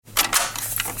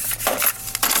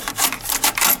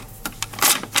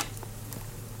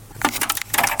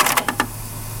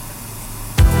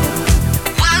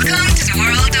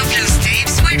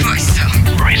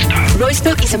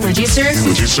is a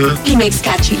producer. He makes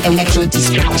catchy electro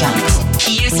disco jams.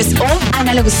 He uses old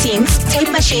analog synths,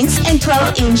 tape machines, and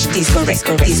 12-inch disco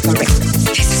records.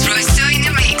 This is Roysto in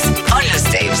the mix on Los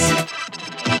Tapes.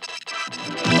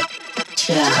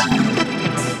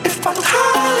 If I'm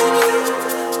calling you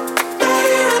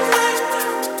late at night,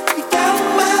 you got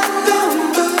my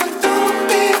number. Don't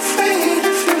be afraid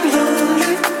if you're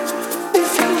lonely.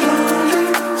 If you're lonely,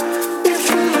 if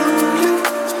you're lonely,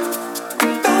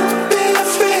 don't be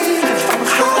afraid if I'm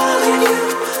calling you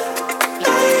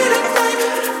late at night.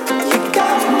 You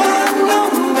got my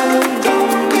number.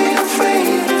 Don't be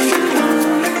afraid if you're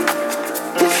lonely.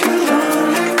 If you're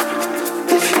lonely,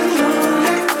 if you're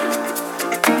lonely,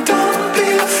 don't be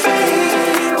afraid.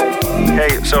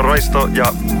 Hei, se on Roisto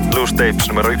ja Loose Tapes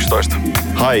numero 11.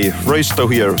 Hi, Roisto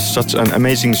here. Such an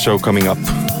amazing show coming up.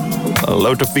 A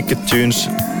load of wicked tunes.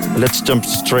 Let's jump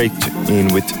straight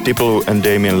in with Diplo and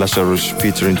Damien Lazarus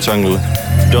featuring Jungle.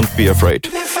 Don't be afraid.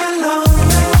 If I know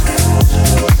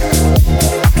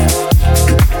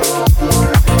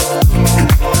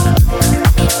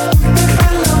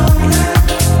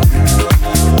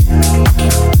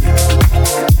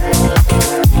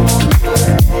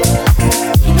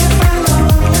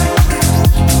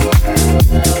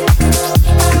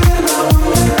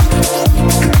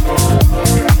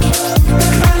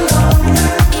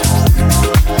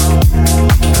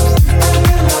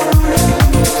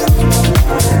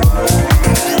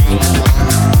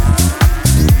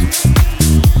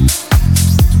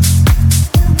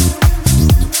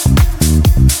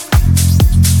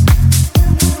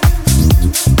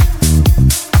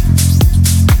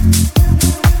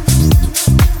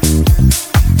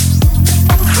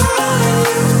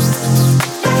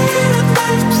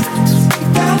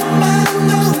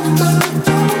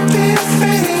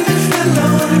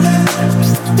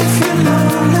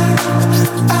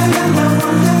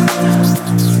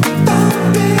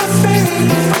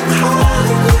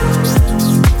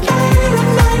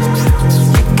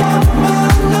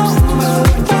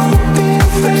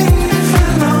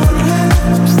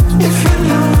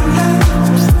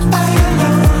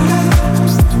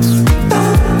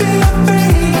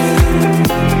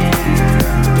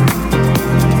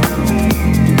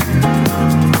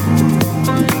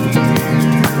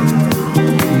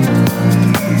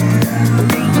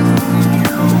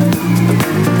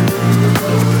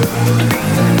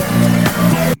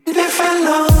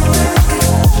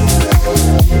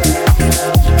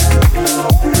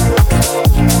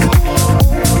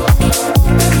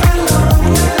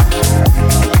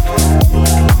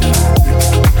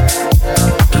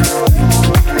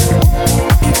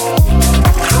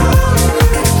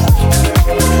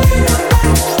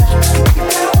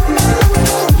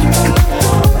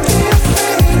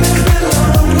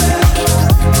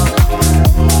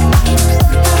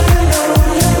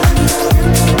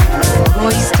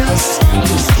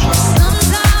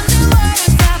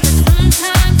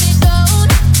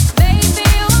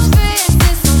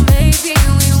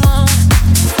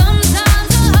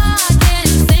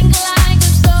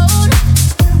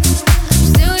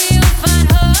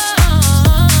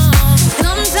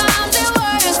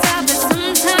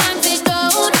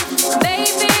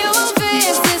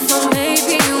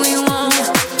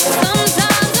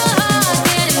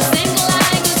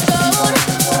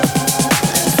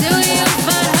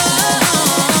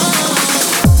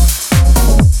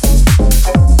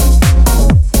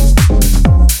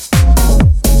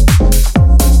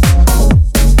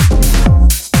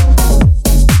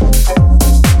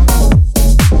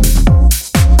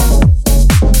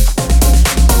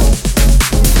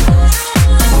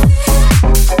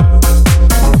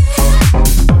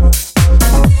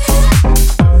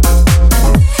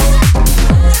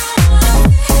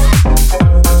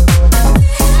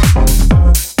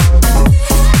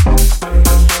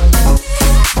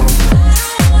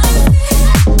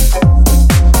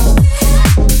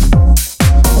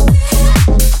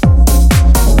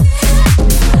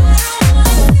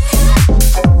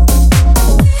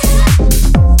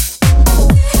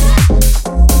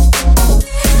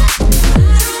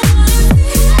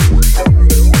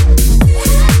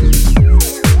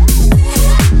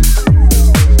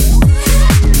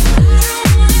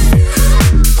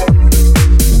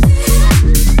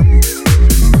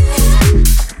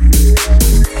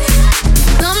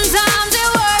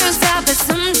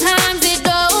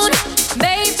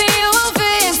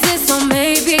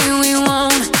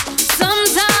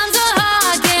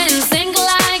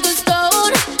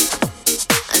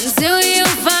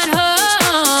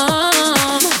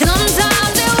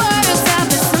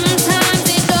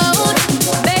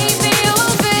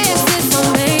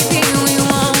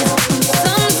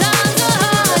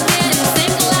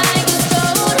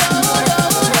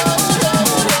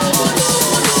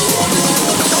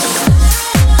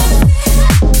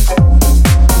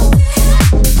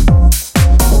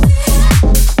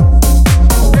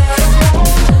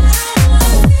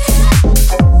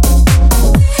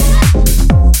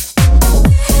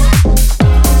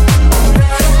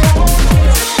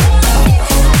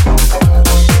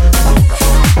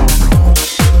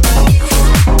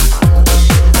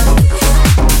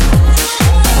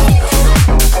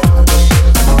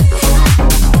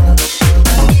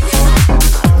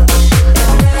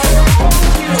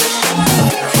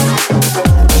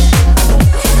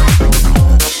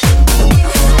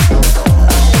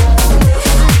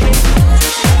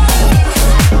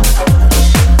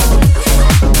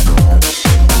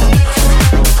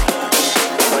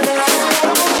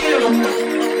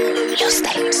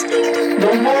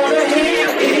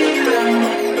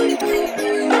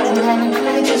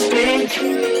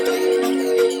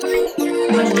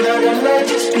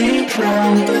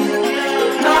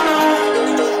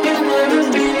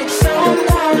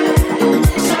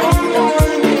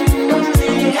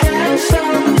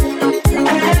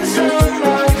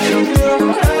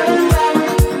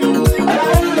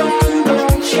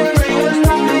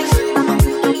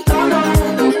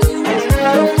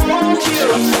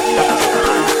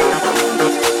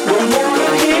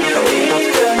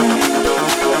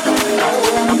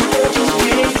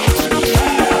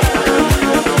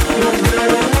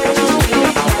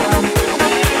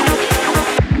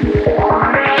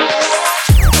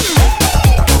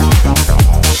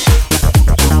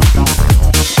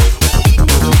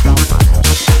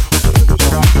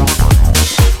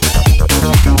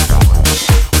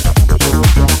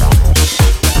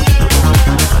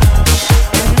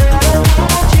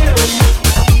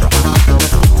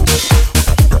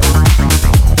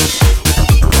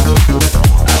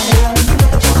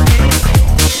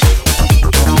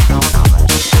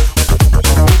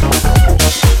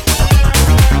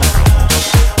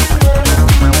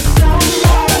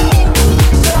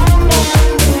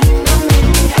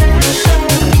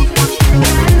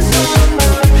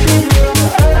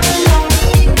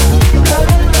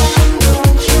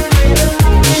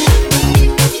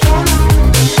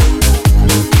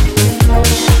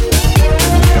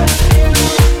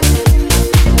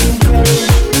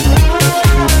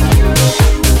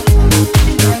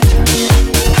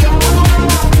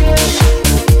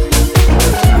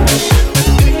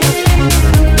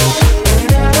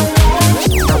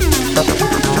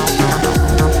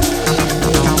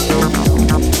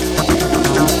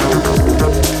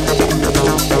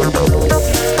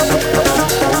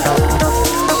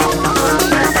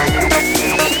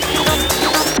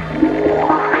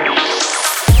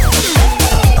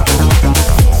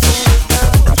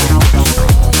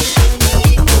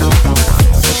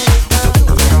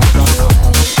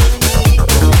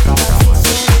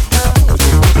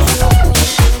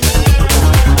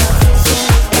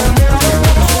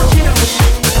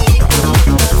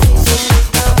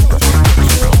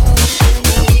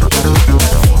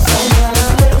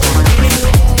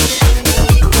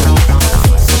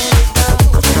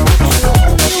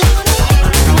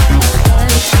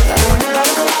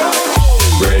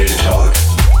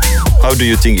do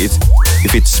you think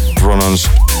if it's pronounced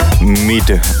mid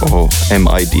or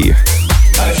mid?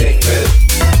 I think mid.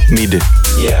 Mid.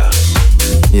 Yeah.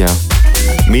 Yeah.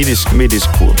 Mid is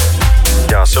cool.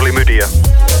 Ja se oli Mydia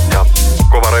ja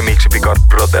kova remixi Picard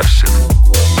Brothers.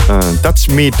 That's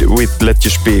Mid with Let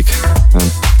You Speak.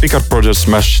 Picard Brothers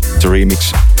smashed the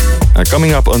remix.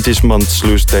 Coming up on this month's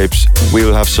Loose Tapes, we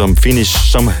will have some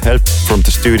help from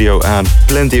the studio and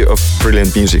plenty of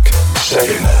brilliant music.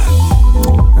 Second.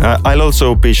 I'll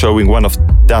also be showing one of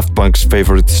Daft Punk's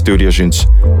favorite studio synths,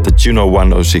 the Juno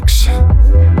 106.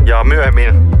 Ja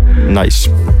myöhemmin Nice.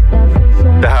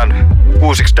 tähän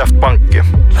uusiksi Daft Punkia.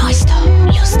 Roisto,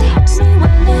 Loose Tapes.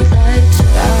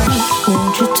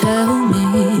 Won't you tell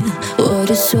me what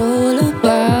it's all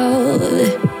about?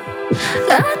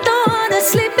 I don't wanna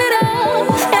sleep it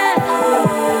off, yeah.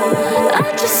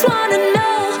 I just wanna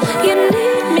know you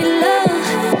need me love,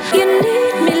 you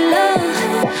need me love,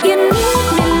 you need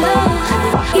me love,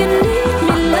 you need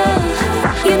me love,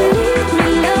 you need me love, you need me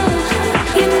love,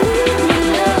 you need me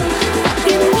love,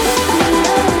 you need me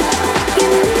love, you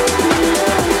need me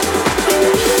love.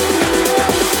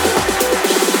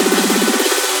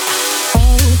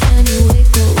 Oh, can you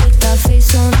wake up with that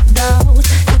face on?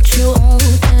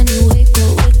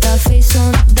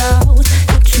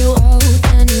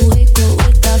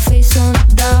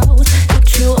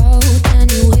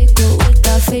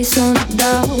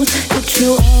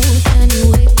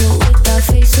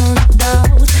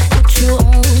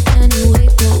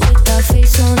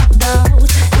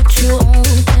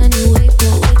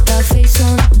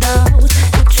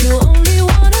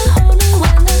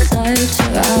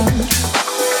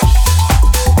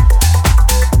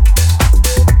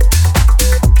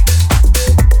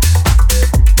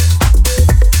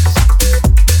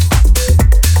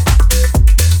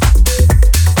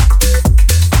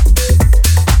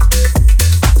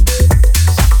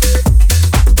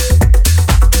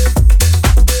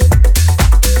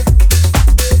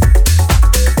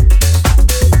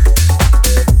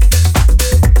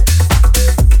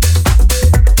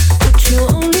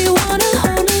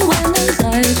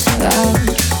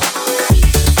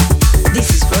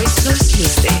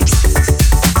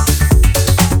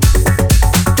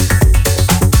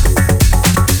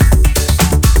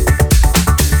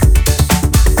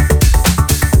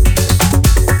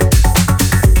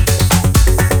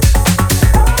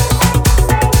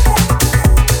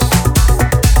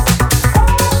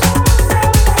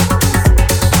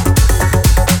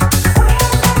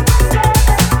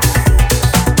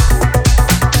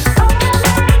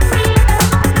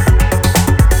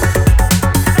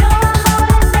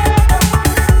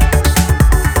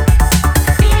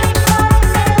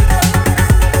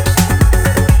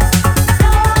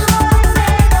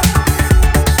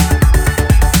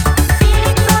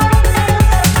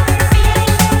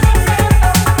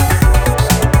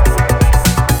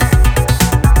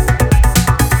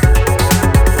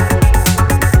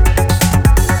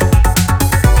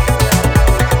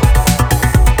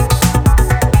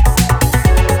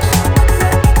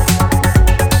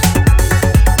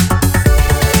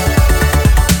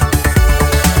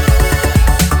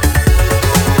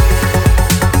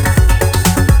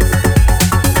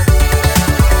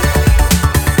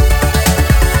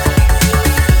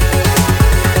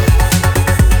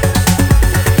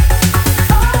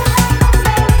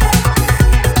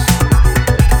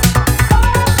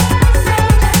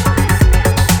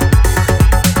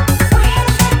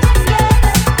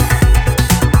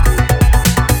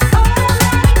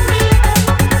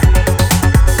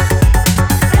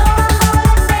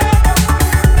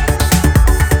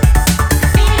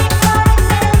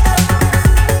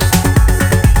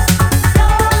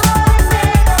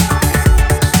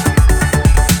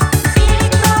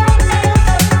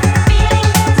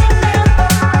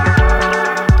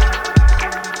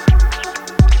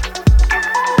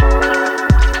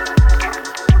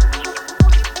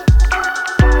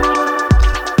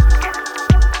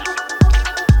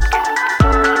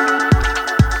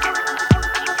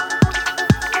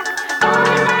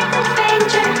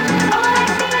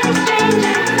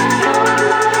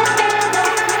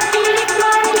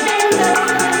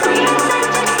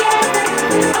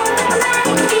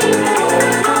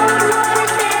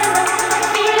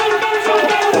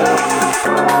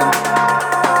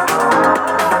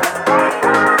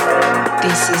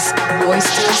 This is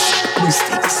Oysters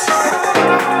Acoustics.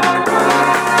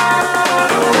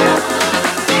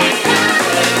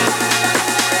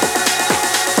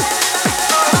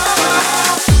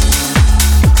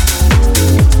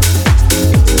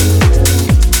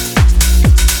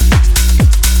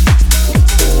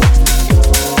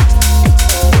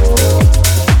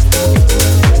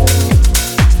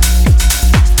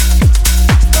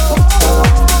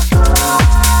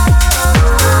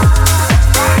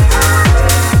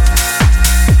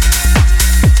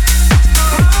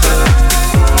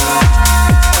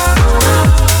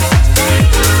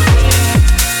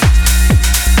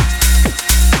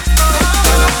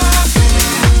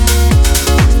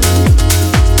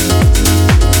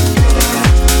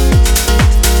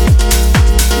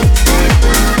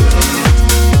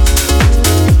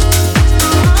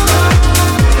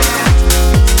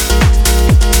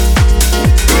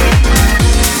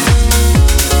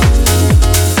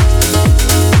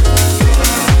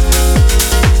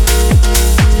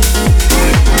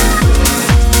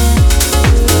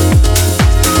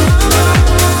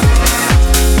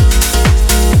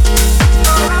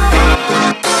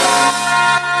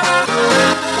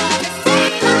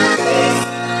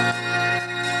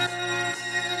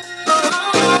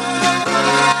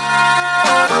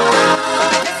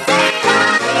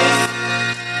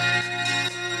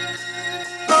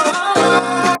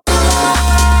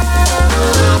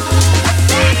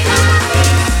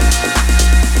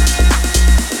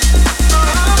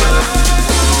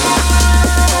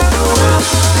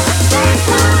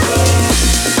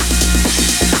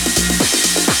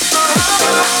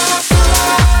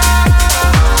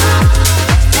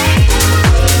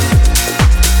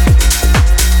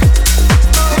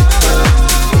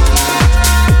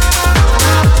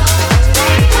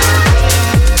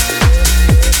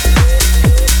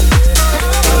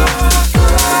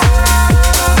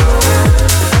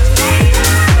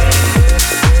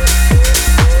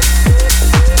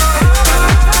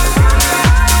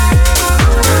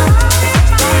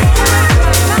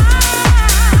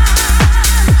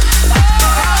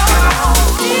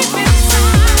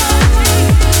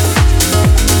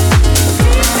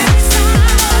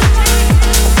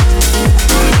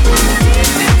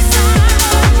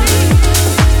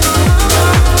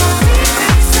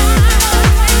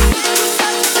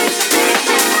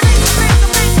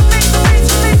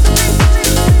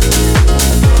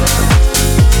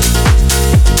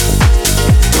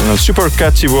 Super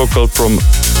catchy vocal from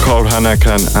Carl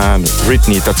Hannigan and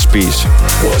Britney, that's peace.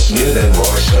 What's new then,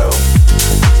 Roysto?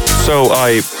 So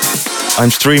I'm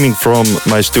streaming from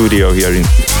my studio here in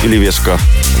Ilivieska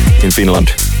in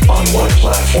Finland. On what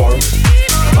platform?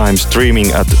 I'm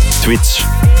streaming at Twitch/Roisto.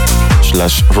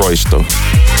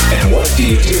 And what do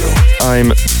you do?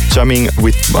 I'm jamming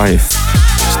with my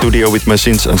studio with my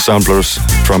synths and samplers,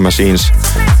 drum machines,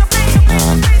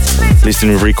 and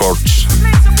listening records,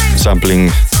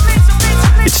 sampling.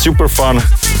 It's super fun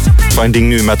finding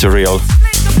new material.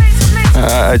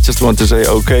 I just want to say,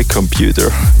 okay,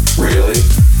 computer. Really?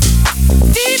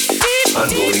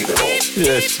 Unbelievable.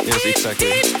 Yes,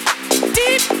 exactly.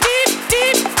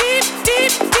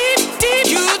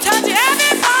 You touch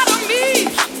every part of me,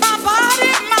 my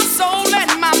body, my soul,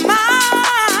 and my mind.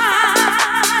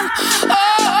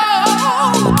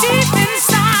 Oh, deep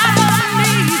inside of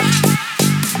me,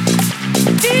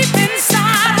 deep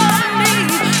inside of me,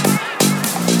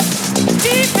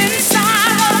 deep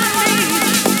inside of me,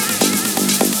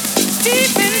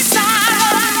 deep inside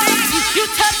of me. You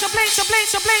touch a place, a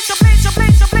place, a place, a place, a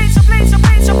place, a place, a place, a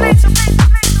place, a place, a place.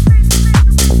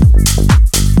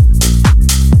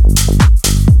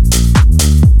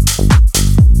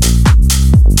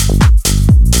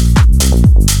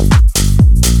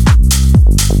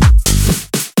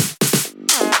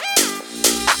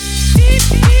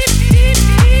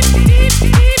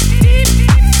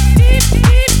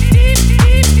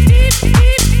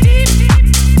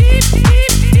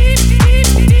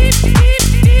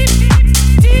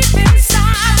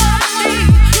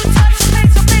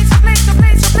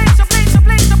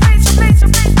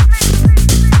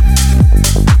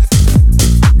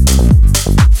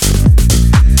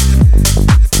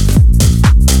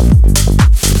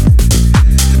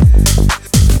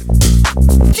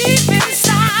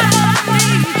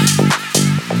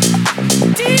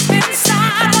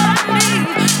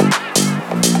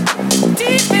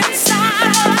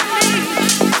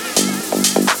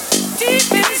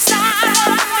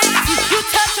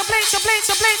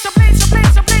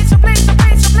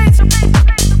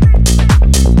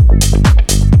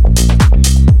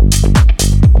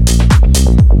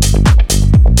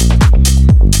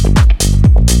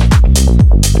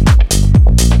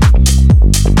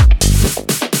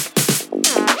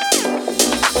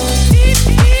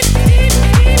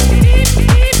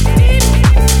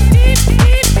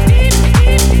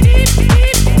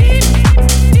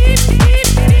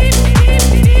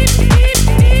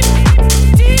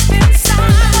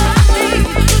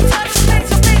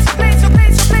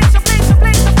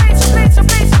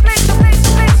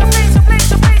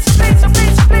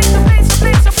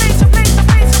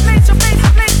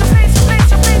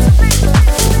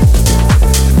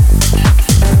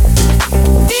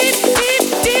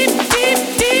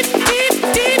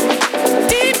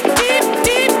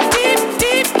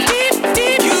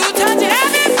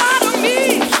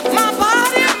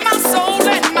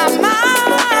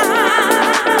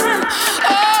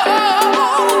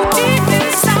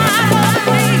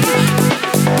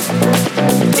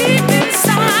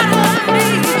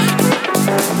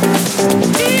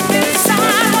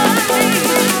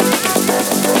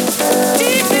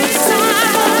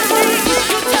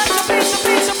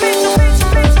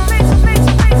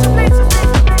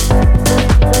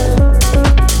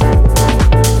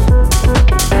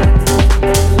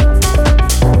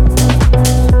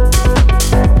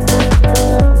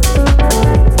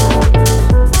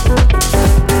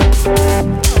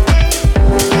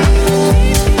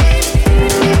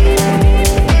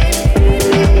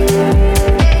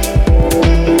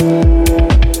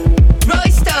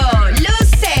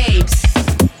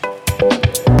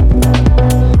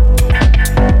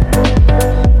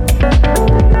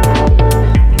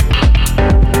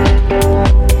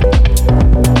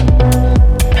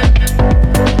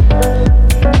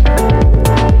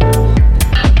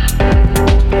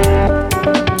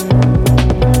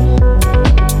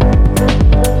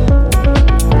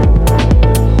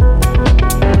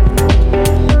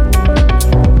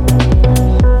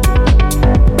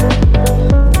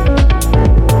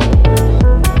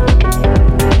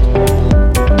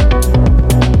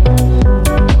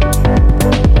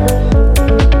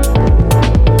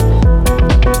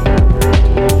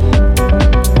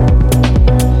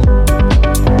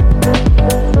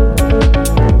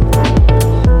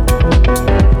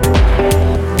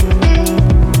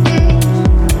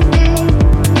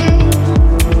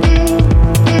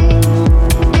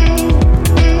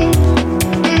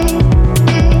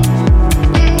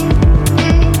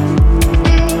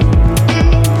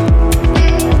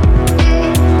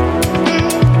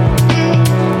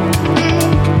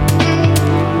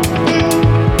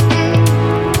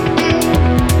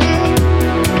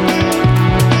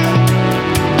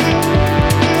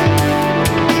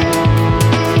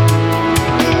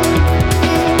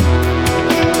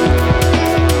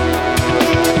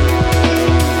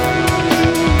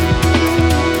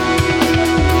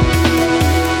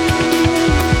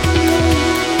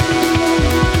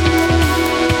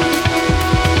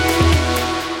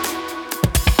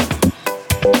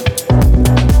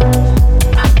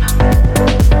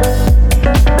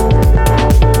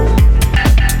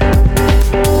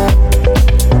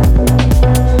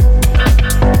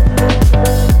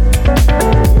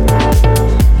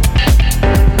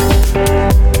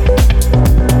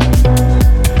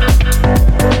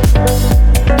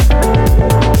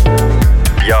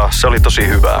 Se oli tosi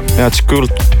hyvää. Yeah, it's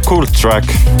cool track.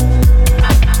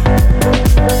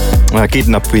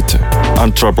 Kidnapped with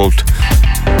Untroubled.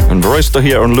 And Roisto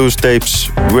here on Loose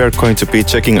Tapes, we're going to be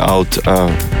checking out a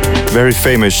very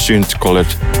famous synth called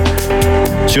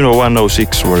Juno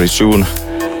 106 very soon.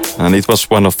 And it was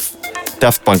one of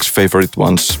Daft Punk's favorite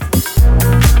ones.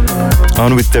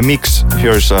 On with the mix,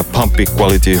 here's a pumpy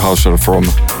quality houser from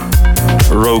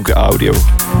Rogue Audio.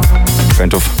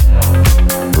 Kind of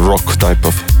rock type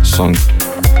of song.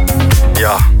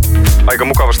 Ja aika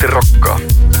mukavasti rokkaa.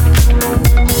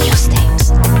 Loose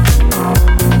Tapes.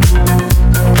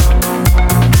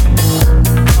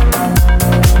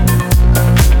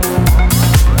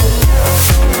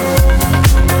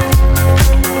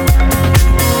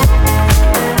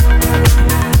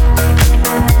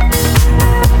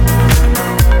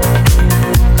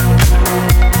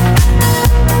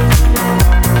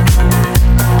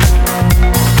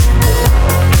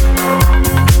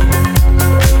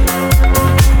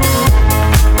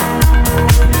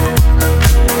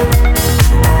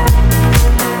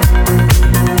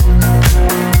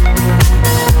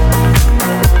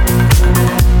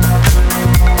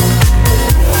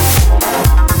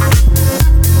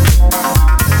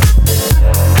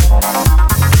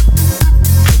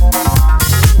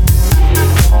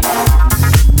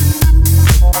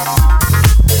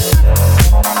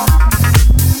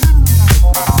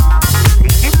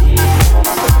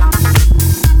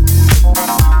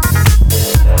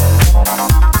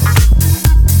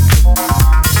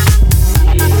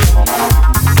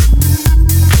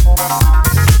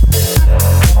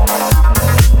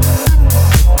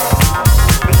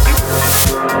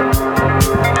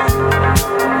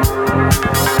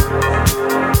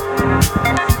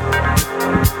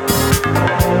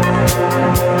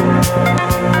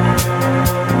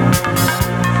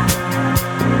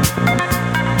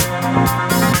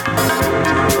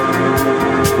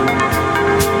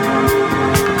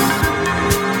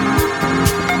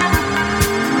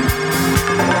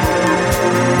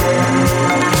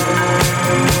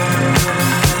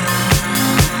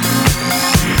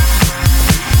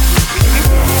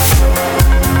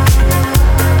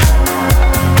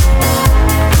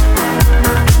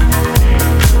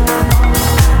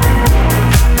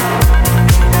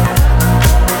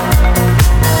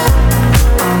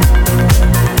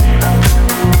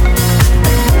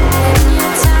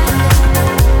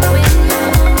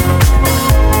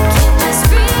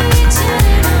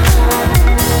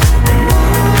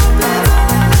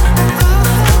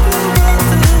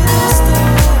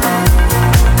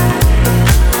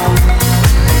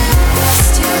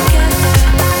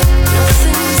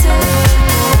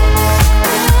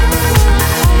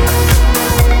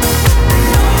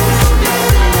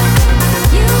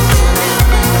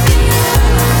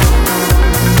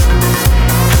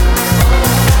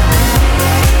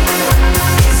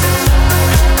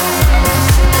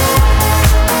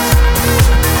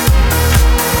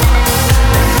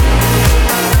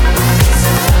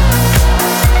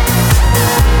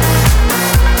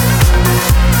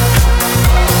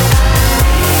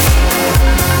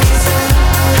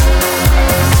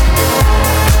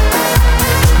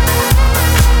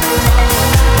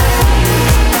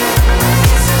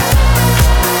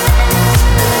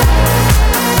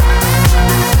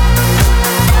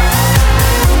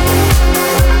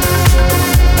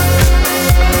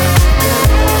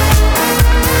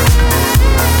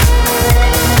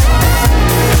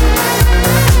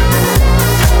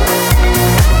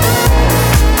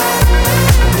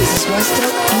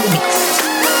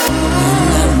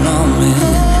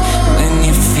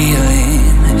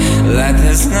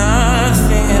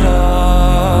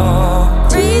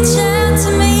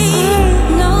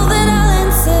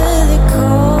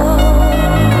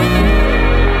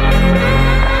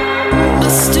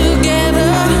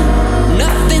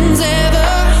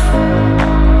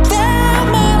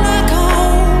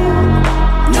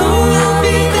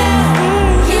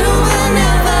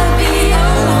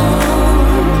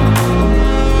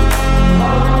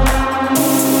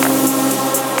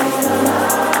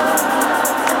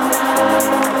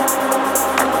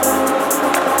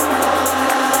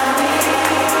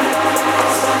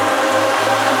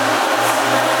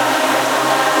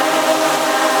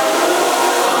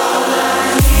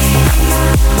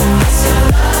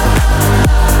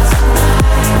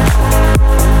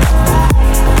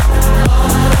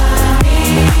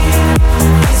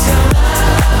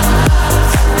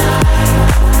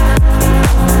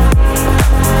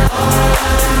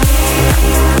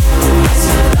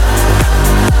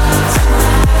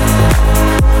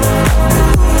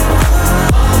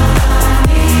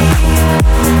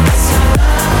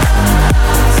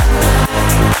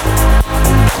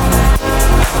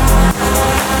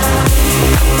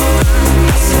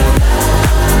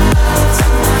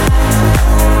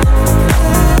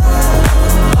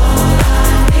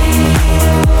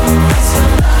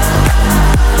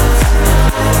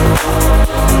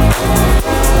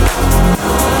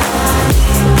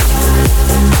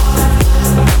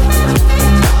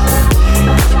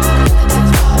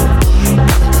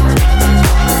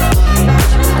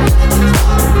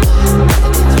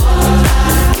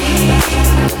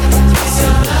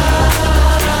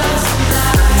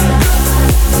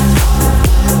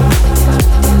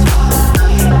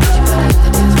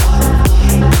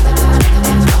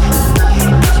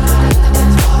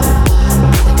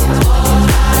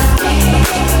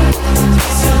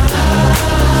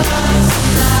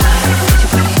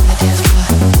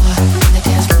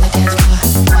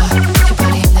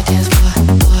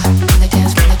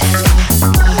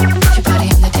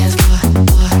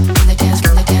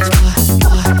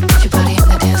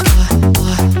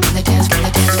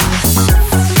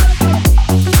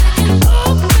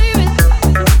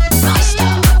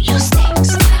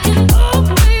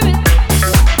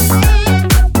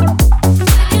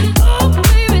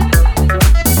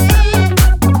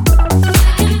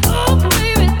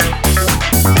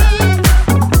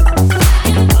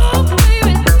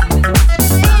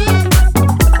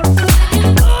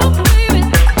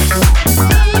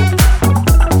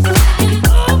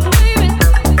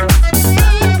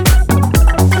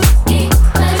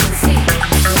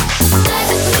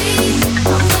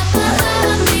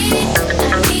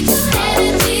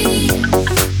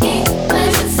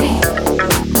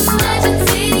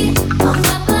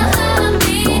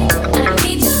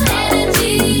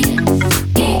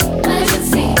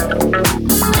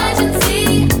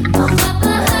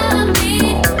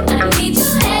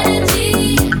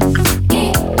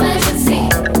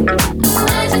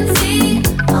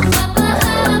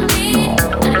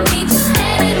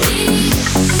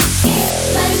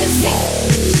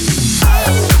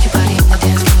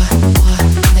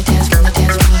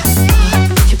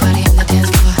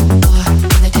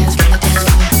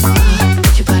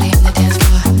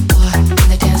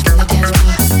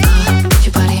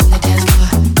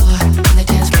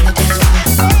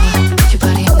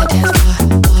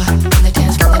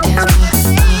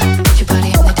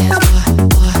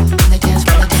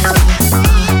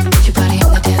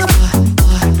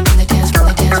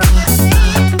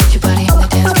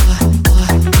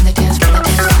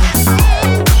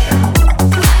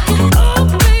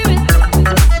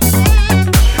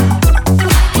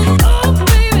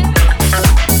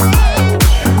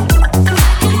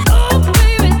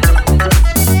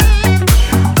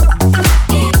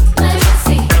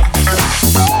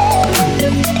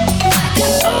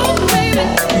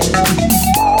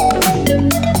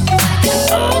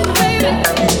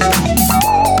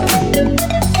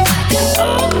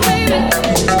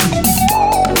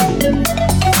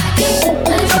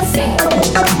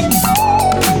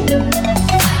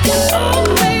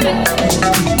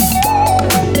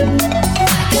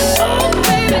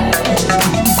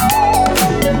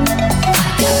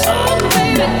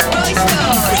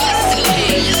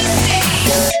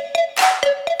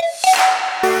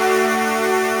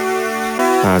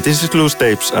 This is Loose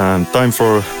Tapes and time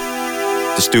for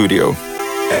the studio.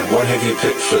 And what have you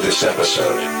picked for this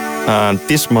episode? And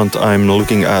this month I'm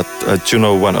looking at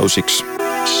Juno 106.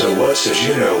 So what's a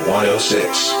Juno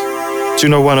 106?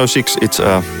 Juno 106, it's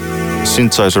a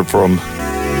synthesizer from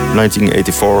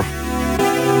 1984.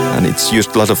 And it's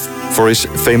used a lot for its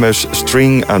famous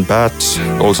string and pads,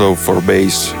 also for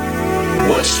bass.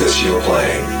 What's this you're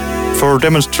playing? For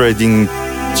demonstrating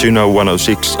Juno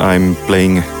 106, I'm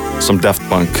playing some Daft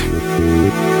Punk.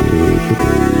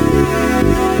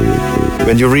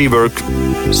 When you rework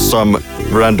some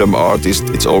random artist,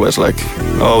 it's always like,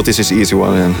 oh, this is easy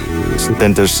one, and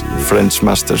then there's French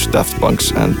masters, Daft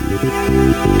Punks, and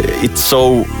it's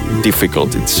so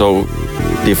difficult. It's so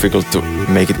difficult to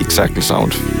make it exactly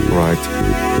sound right.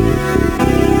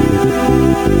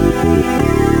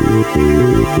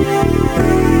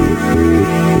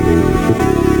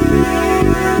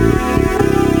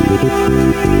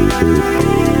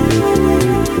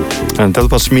 And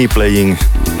that was me playing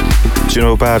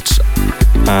Juno pads,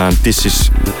 and this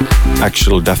is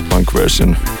actual Daft Punk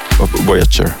version of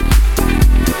Voyager.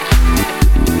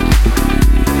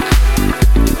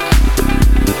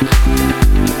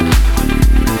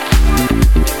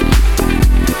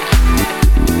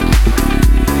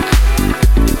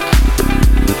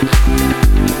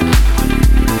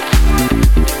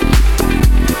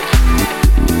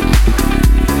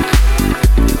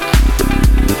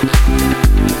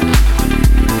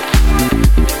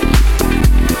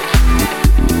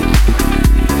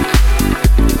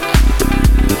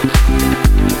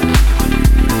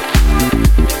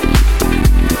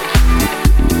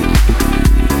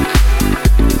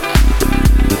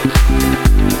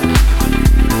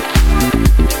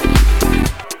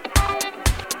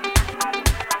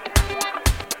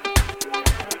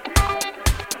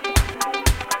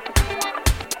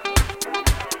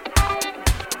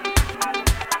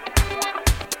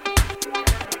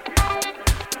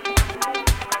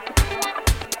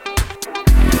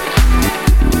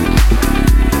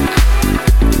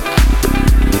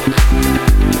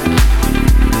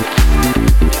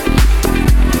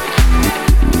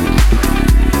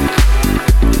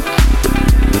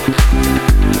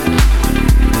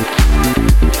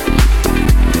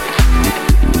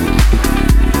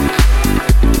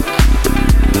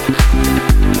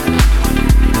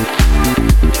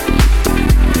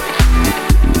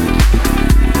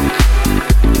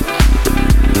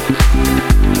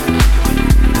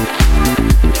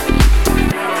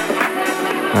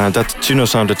 That Juno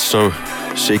sounded so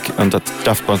sick on that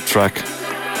Daft Punk track.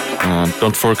 And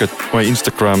don't forget my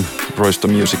Instagram, Roisto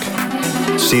Music.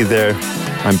 See there,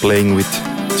 I'm playing with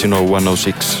Juno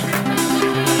 106.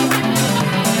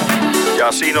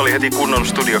 Ja siinä oli heti kunnon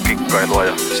studiokikkailua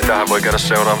ja sitähän voi käydä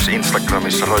seuraamassa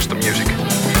Instagramissa Roisto Music.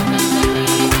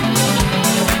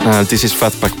 And this is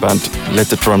Fatback Band, Let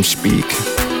the Drums Speak.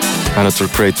 Another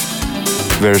great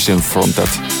version from that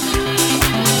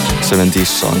 70s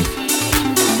song.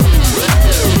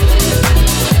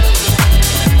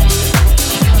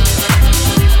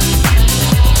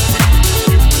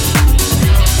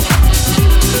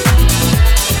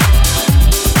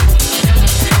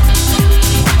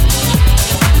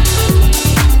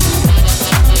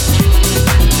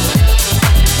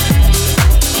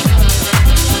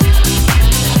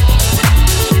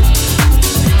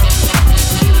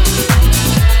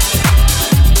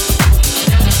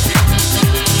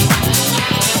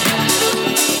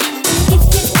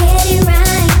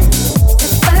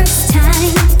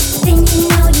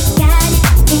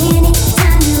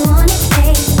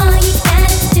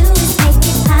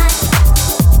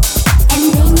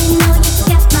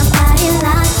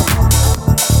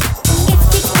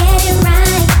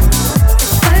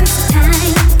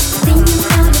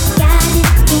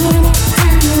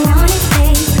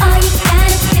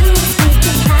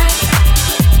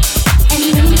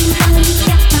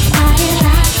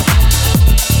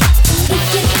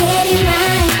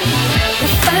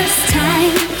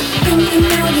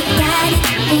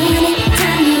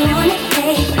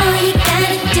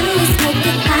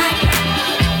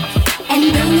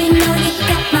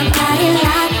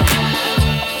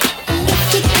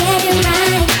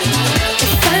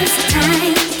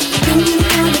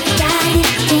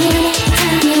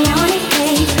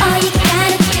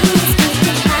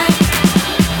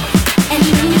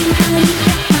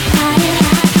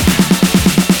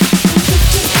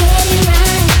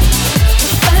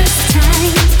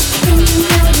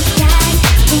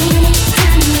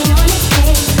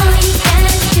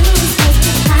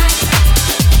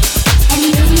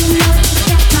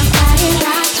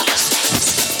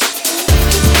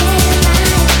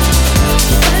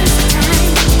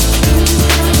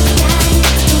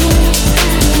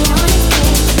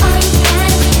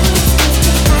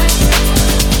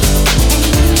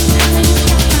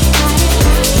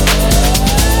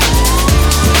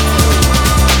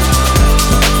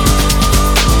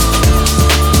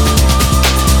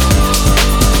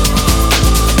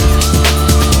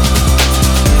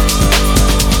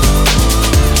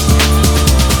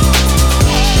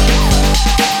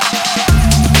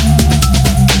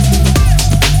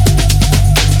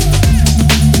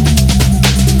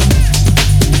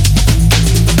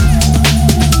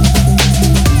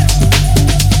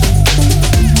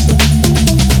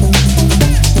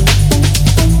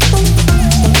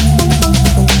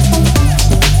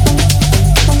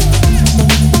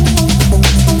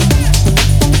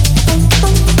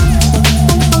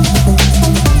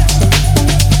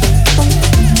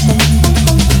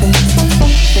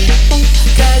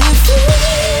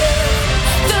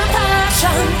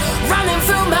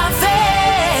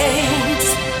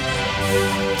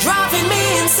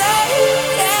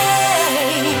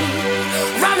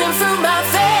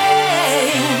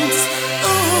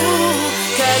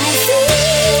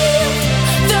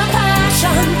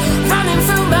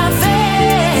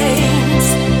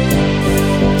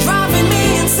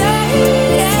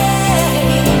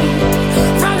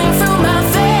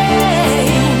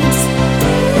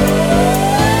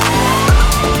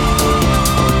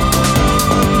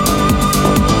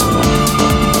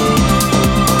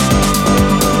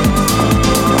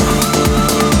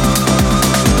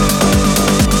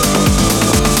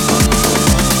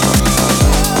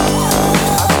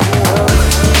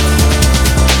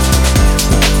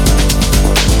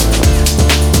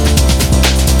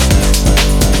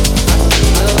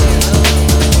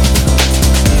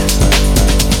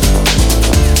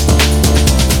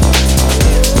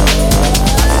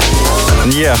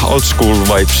 Yeah, old school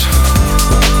vibes.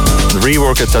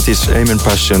 Reworked at his Aim and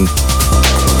Passion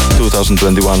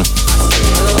 2021.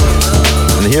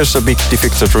 And here's a big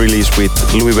defected release with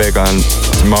Louis Vega and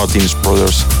the Martins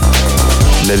Brothers.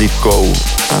 Let It Go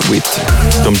with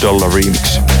Dom Dolla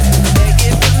remix.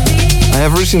 I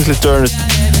have recently turned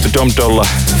to Dom Dolla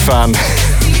fan.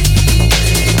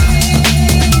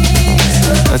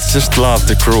 I just love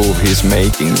the groove he's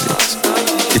making.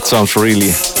 It sounds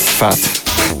really fat.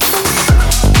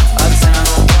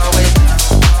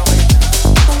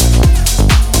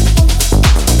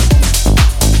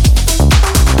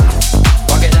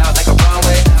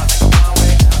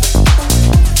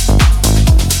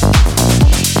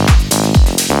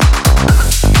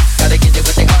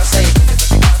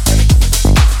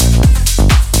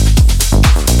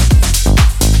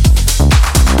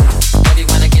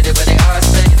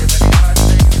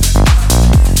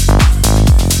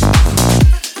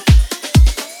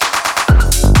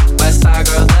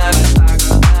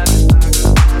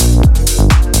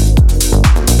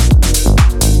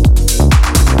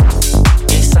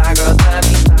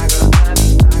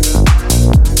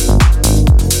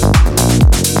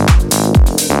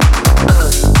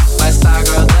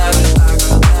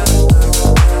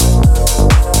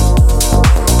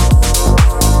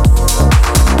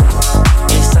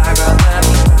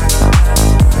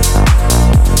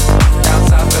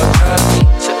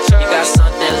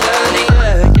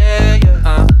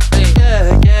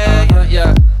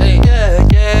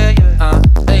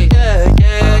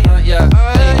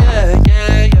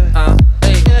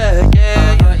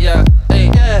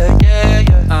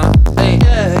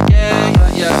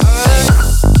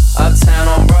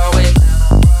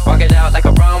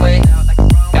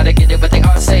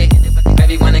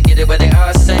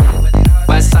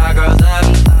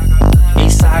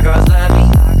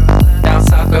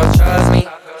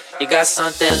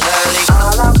 Something lovely.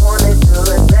 All I wanna do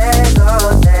is let go,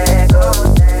 let go,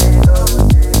 let go,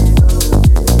 let go.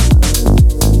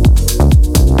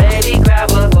 Baby, grab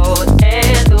a hold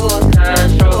and lose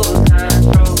control,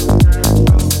 control,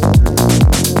 control.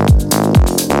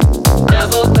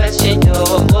 Never question your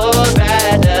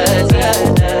morality.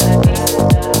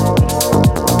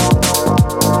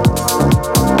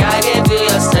 Gotta give you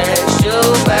your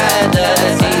sexuality.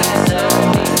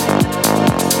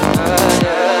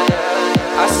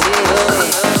 I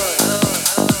see you.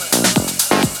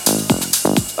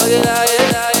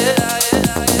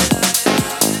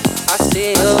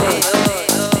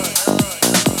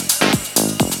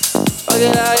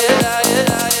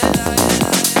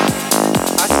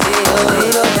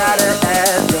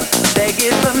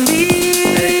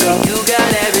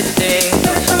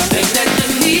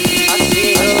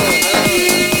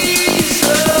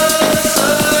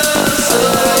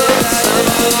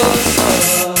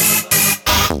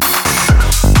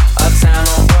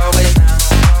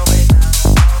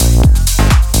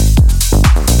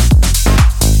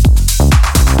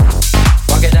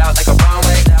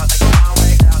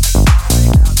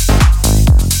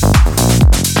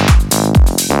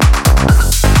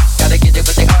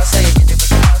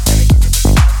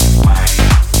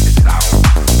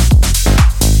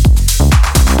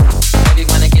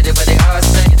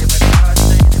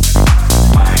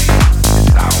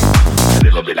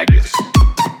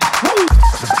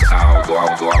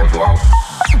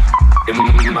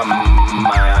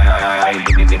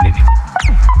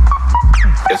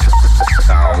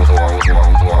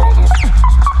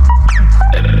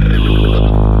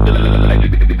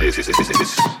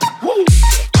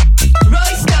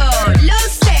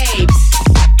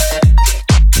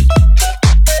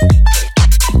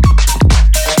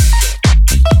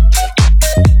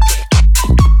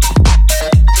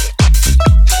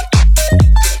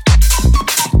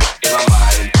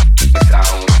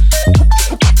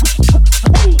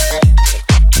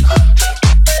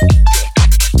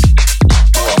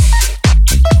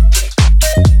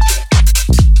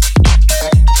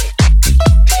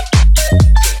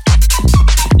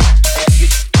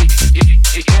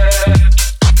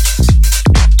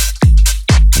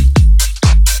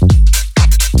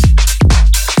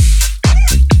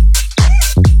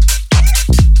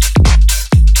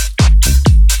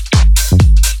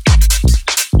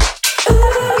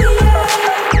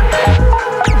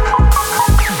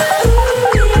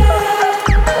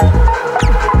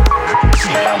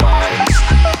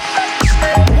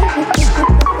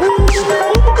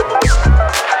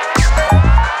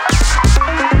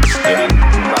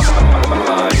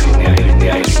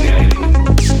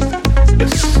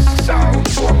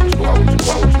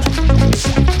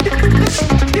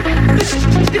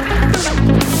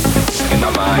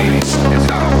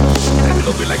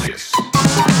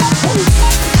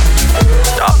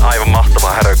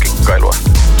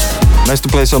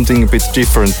 play something a bit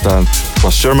different than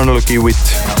was Terminology with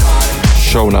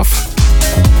Show Enough.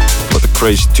 What a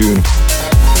crazy tune.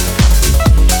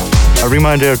 A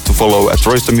reminder to follow at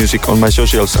Royster Music on my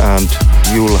socials, and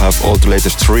you will have all the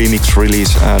latest remix,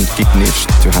 release and gig news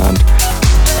to hand.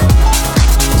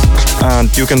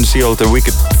 And you can see all the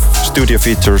wicked studio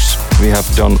features we have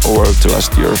done over the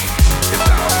last year.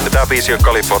 The dub is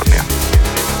California.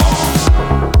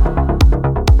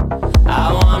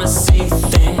 I wanna see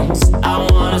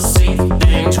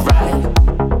things right.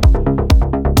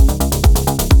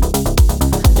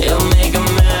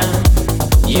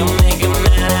 You'll make a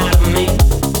man out of me.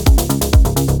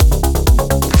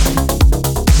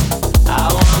 I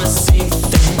wanna see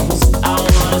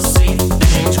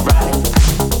things right.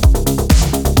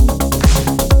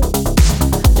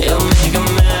 You'll make a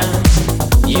man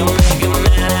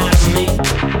out of me.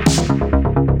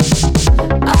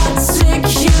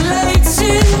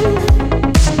 Articulating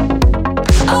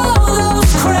all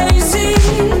those crazy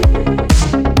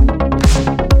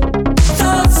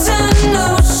thoughts and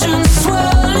notions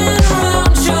swirling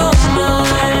around your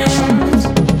mind.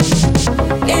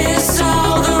 It's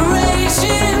all the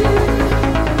raging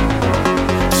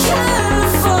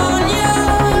California.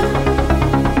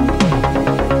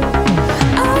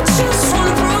 I just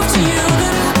wanna prove to you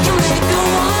that I can make a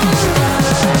wonder.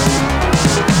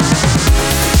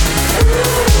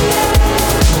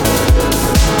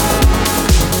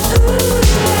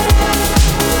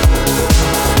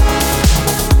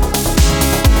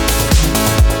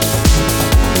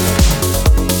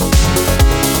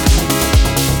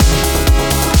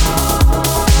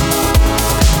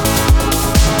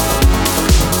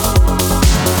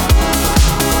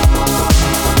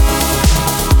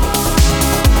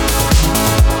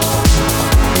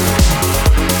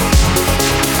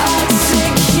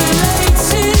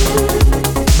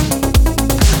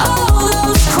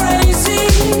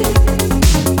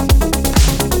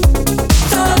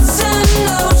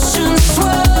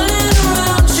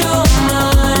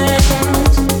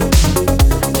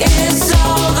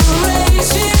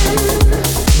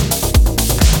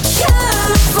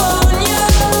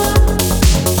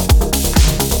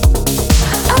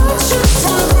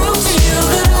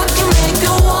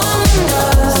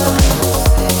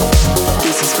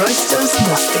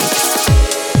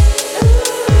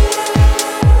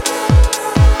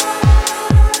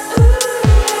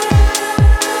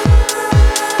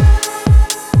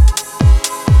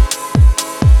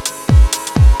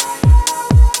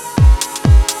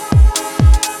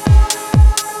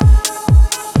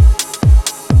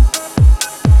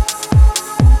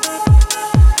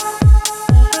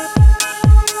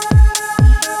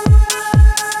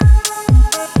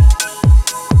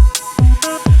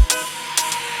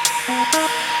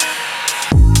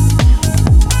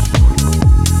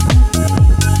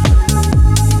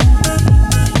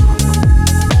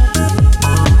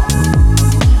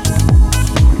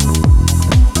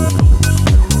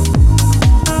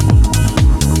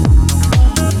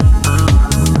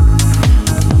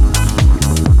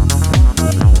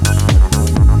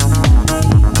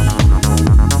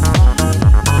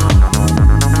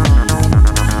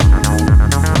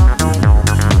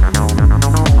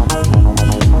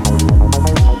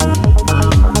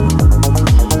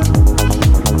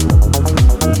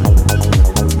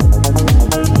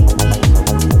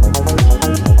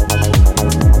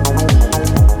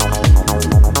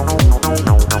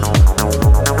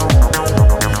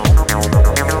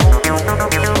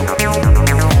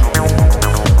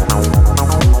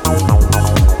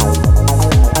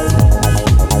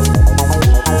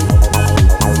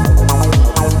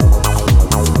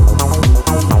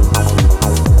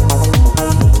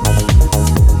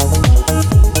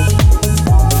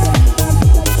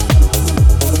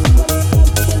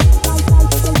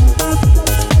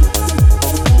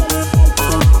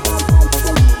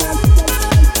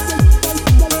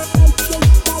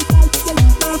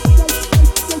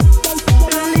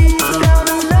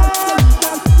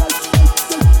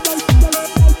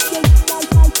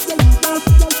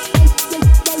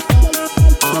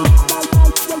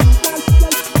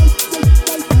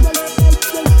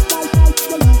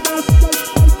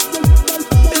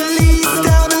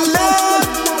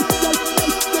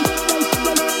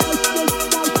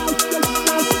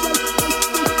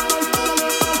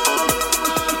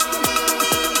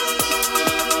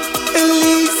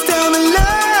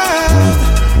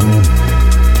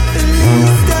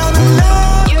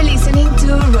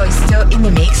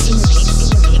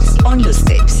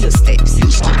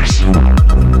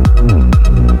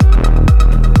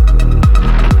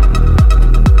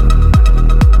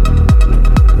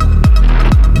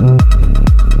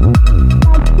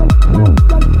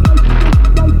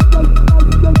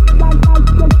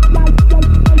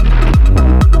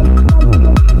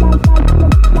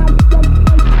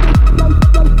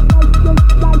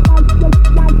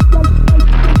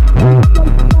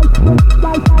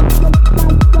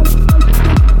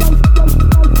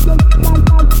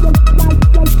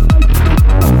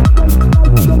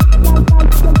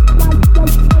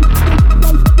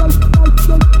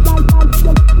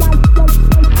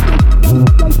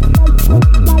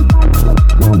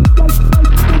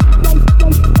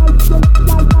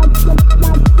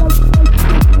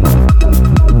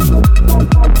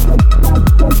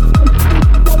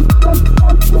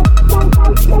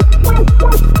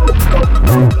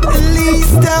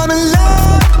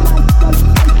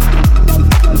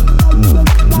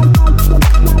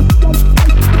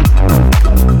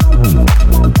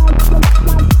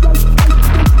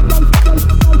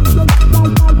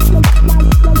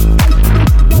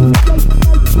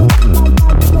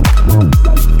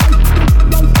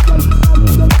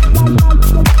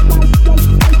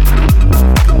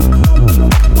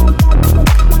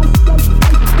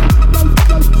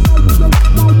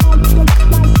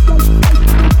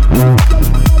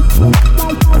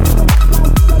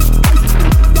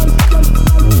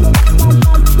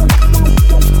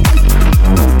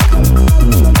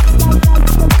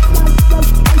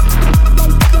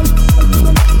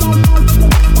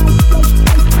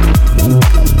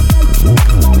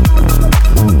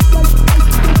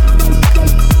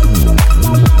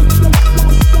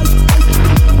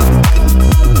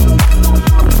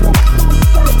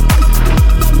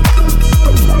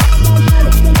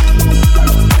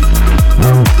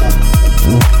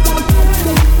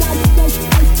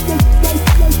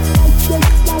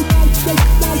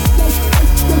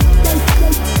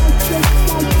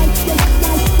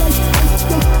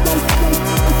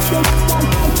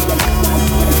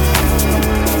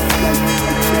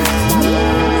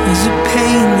 There's a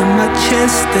pain in my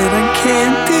chest that I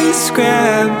can't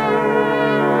describe.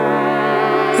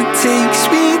 It takes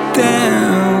me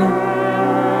down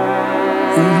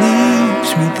and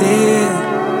leaves me there.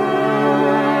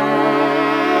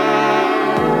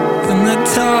 When I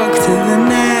talk to the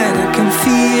night, I can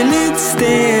feel it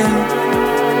stare.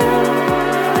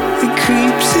 It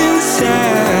creeps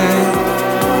inside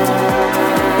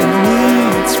and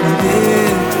leads me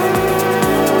there.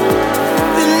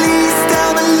 At least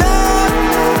I'm alive.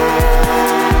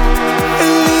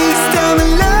 At least I'm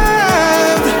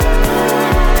alive.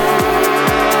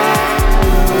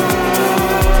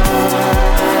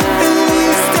 At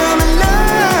least I'm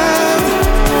alive.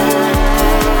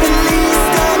 At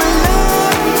least I'm alive.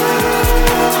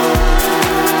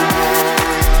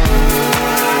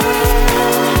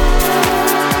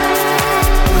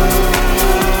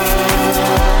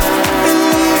 At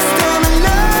least I'm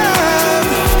alive.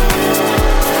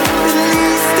 At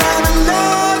least I'm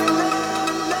alive.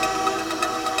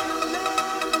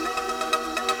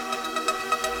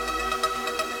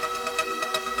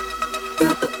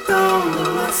 Don't know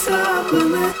myself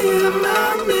when I hear my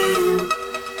name.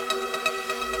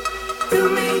 It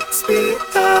makes me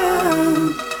up.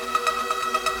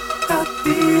 I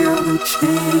feel the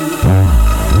change.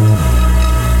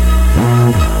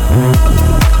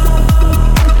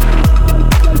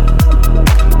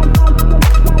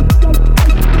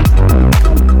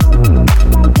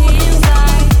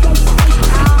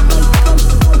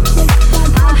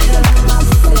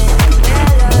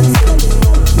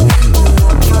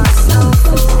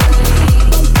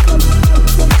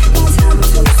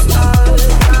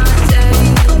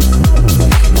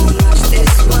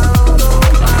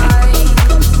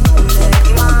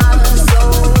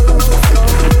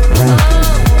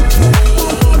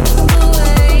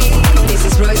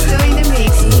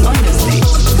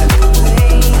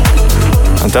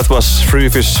 That was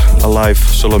Rufus Alive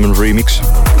Solomon remix.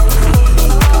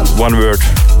 One word.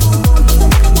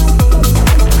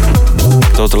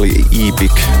 Totally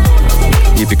epic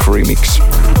remix.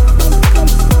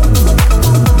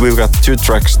 We've got 2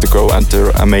 tracks to go and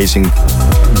they're amazing.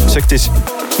 Check this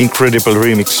incredible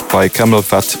remix by Camel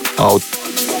Fat out.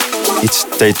 It's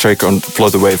Daydream on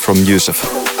Float Away from Yusuf.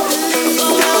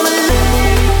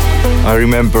 I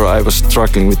remember I was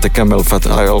struggling with the Camel Fat.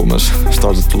 I almost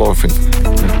started laughing.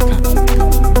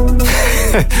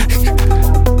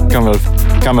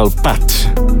 Camel bat.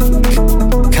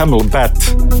 Camel bat.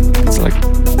 It's like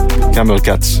camel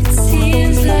cats.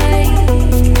 Seems like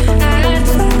I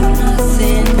do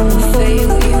nothing but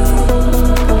fail you.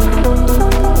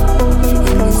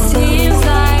 And it seems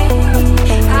like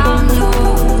I'm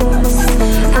lost.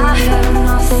 I have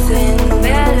nothing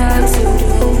better to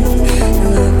do.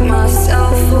 Look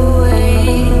myself away.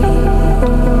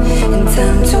 And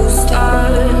time to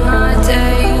start my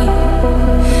day.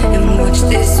 And watch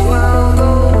this world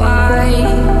go by.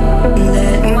 And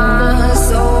let my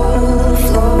soul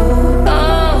flow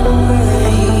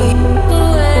away.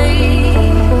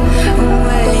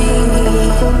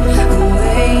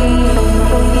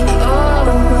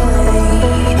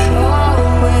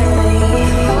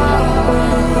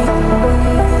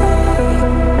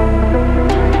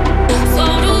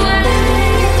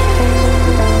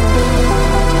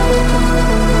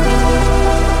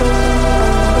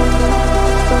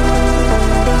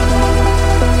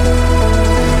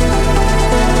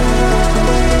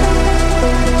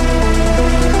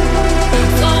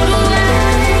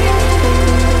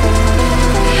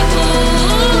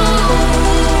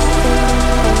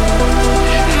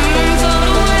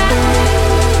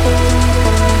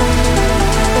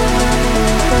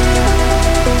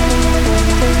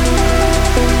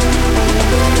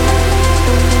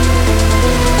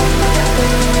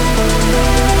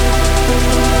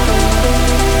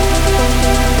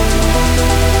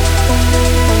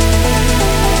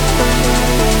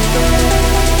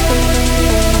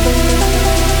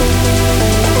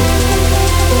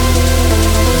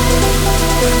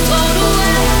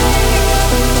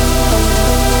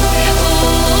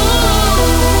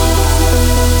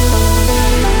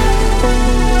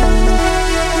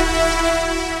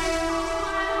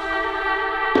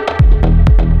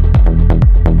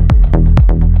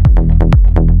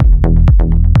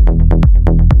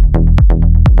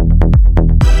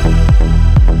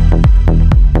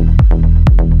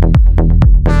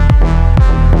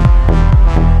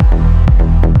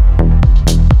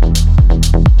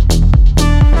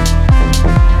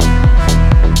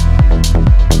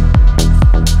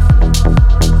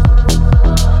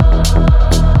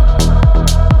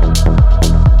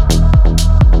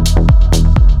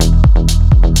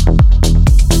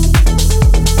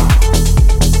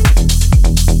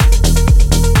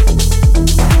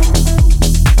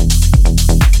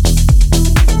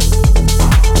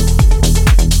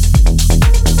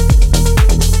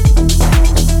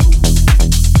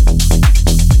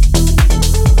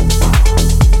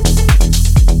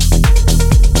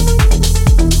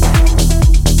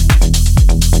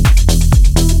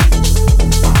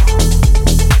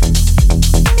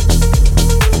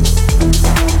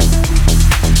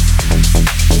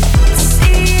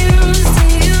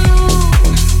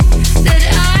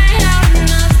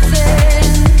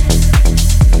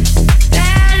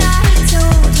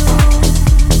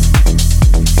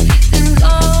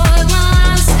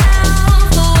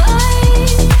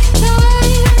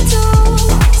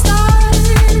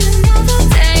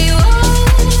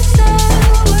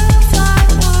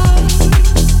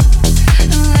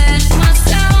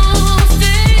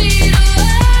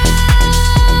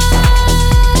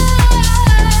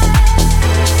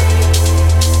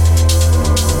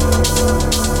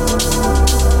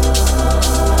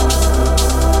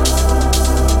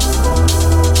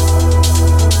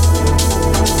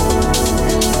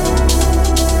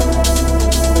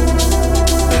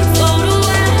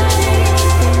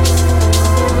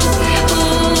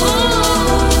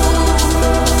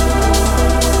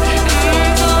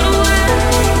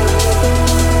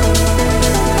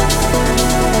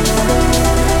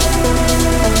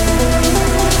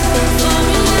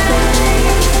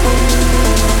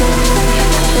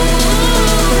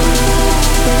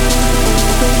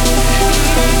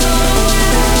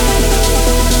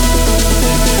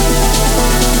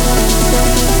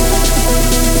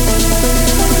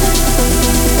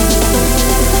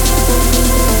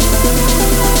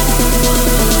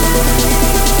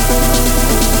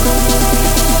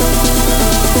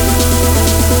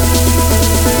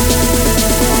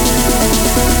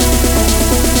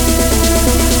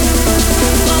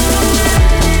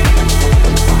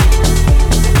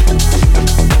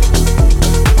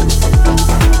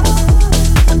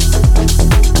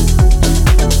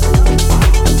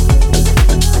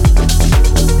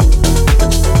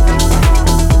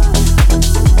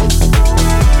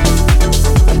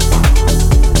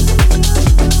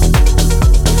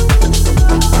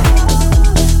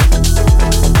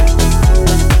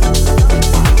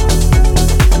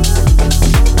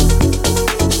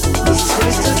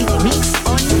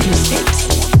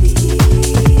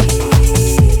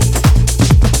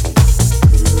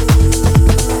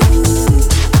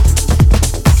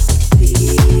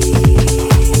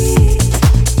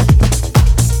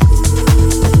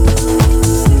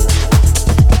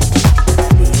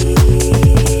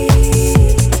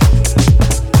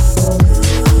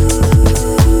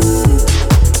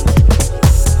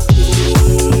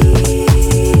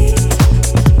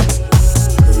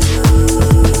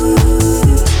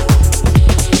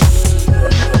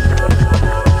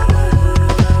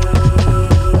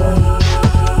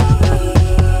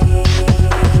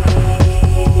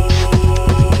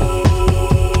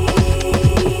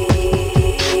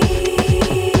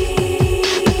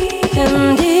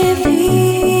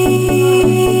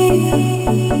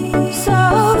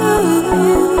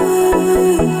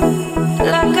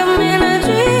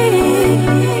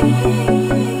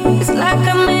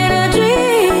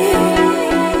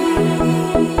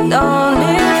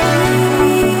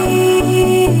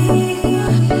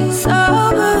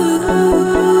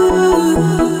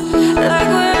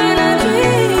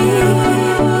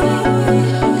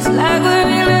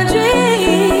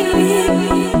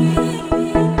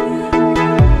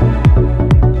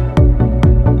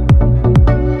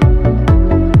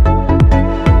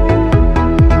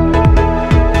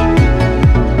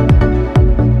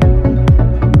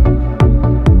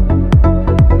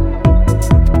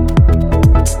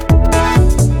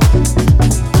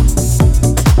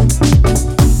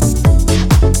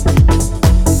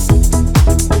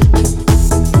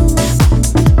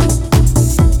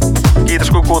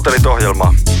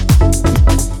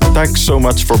 thanks so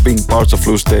much for being part of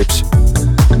Loose Tapes.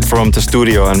 From the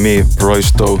studio and me,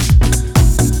 Roisto.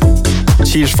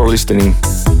 Cheers for listening.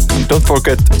 And don't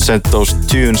forget to send those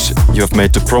tunes you have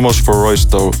made to promos for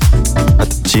Roisto at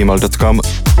gmail.com.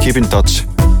 Keep in touch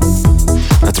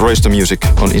at Roisto Music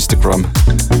on Instagram.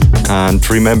 And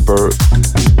remember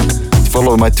to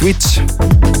follow my Twitch.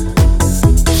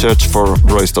 Search for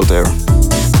Roisto there.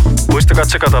 Muistakaa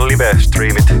tsekata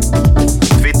live-streamit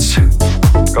Twitch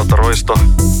kautta Roisto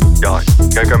ja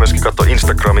käykää myöskin katsoa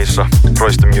Instagramissa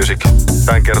Roisto Music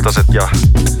tämänkertaiset ja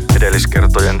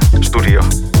edelliskertojen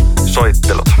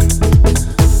studiosoittelut.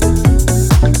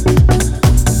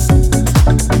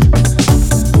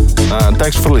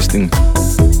 Thanks for listening.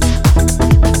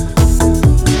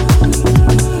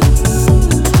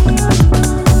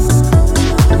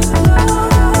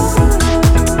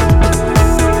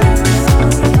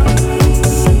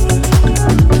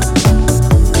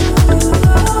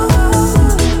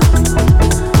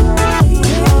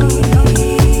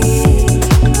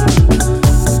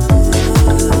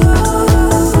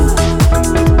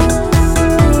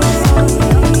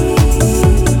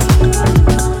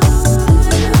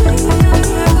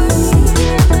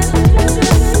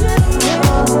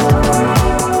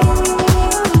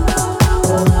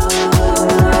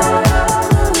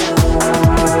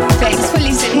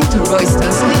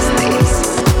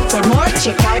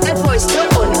 Check out that Roisto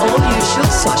on all usual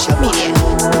social media.